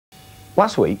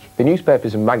Last week, the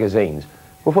newspapers and magazines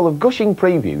were full of gushing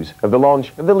previews of the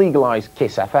launch of the legalised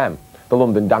Kiss FM, the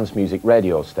London dance music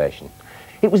radio station.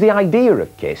 It was the idea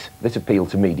of Kiss that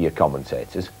appealed to media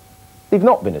commentators. They've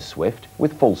not been as swift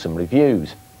with fulsome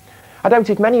reviews. I doubt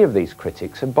if many of these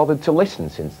critics have bothered to listen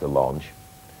since the launch.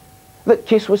 That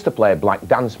Kiss was to play black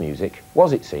dance music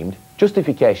was, it seemed,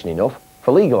 justification enough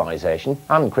for legalisation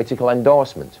and critical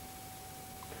endorsement.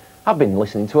 I've been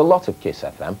listening to a lot of Kiss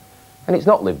FM, and it's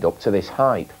not lived up to this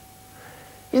hype.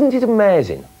 Isn't it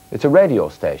amazing that a radio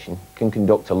station can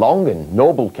conduct a long and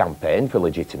noble campaign for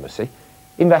legitimacy,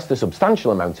 invest a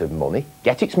substantial amount of money,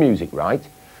 get its music right,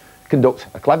 conduct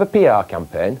a clever PR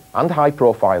campaign and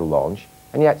high-profile launch,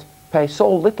 and yet pay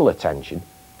so little attention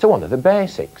to one of the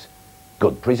basics: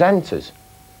 good presenters?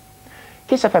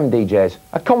 Kiss FM DJs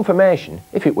are confirmation,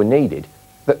 if it were needed,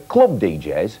 that club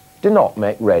DJs do not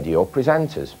make radio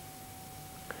presenters.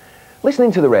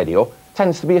 Listening to the radio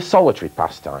tends to be a solitary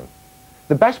pastime.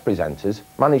 The best presenters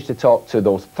manage to talk to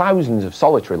those thousands of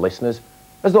solitary listeners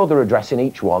as though they're addressing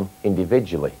each one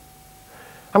individually.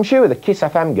 I'm sure the Kiss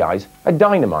FM guys are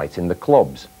dynamite in the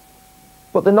clubs,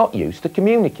 but they're not used to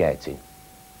communicating.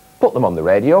 Put them on the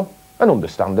radio, and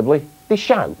understandably, they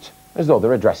shout as though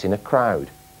they're addressing a crowd.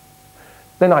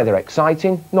 They're neither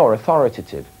exciting nor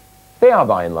authoritative. They are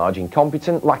by and large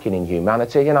incompetent, lacking in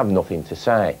humanity, and have nothing to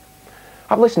say.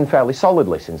 I've listened fairly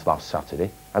solidly since last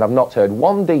Saturday, and I've not heard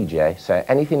one DJ say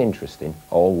anything interesting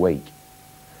all week.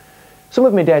 Some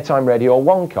of my daytime Radio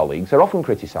 1 colleagues are often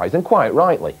criticised, and quite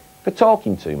rightly, for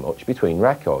talking too much between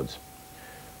records.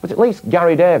 But at least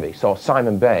Gary Davies or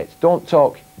Simon Bates don't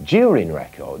talk during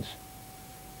records.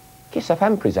 Kiss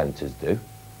FM presenters do,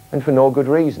 and for no good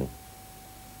reason.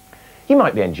 You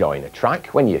might be enjoying a track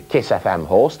when your Kiss FM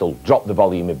host will drop the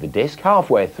volume of the disc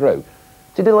halfway through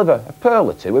to deliver a pearl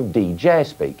or two of DJ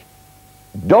speak.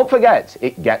 Don't forget,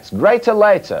 it gets greater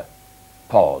later.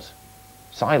 Pause.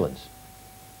 Silence.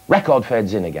 Record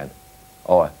fades in again.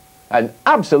 Or an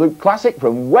absolute classic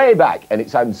from way back, and it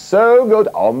sounds so good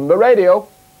on the radio.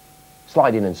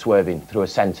 Sliding and swerving through a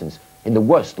sentence in the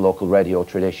worst local radio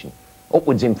tradition.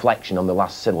 Upwards inflection on the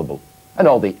last syllable, and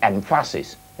all the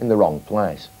emphasis in the wrong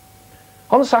place.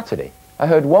 On Saturday, I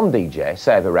heard one DJ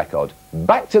say of a record,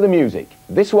 "Back to the music,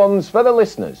 this one's for the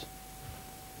listeners."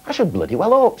 I should bloody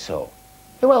well hope so.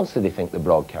 Who else do they think they're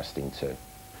broadcasting to?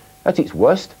 At its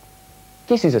worst,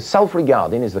 Kiss is as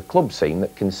self-regarding as the club scene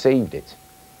that conceived it.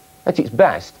 At its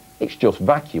best, it's just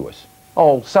vacuous,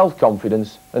 all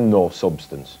self-confidence and no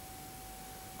substance.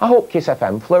 I hope Kiss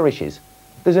FM flourishes.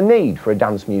 There's a need for a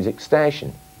dance music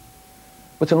station.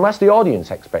 But unless the audience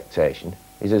expectation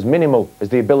is as minimal as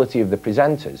the ability of the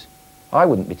presenters, I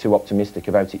wouldn't be too optimistic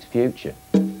about its future.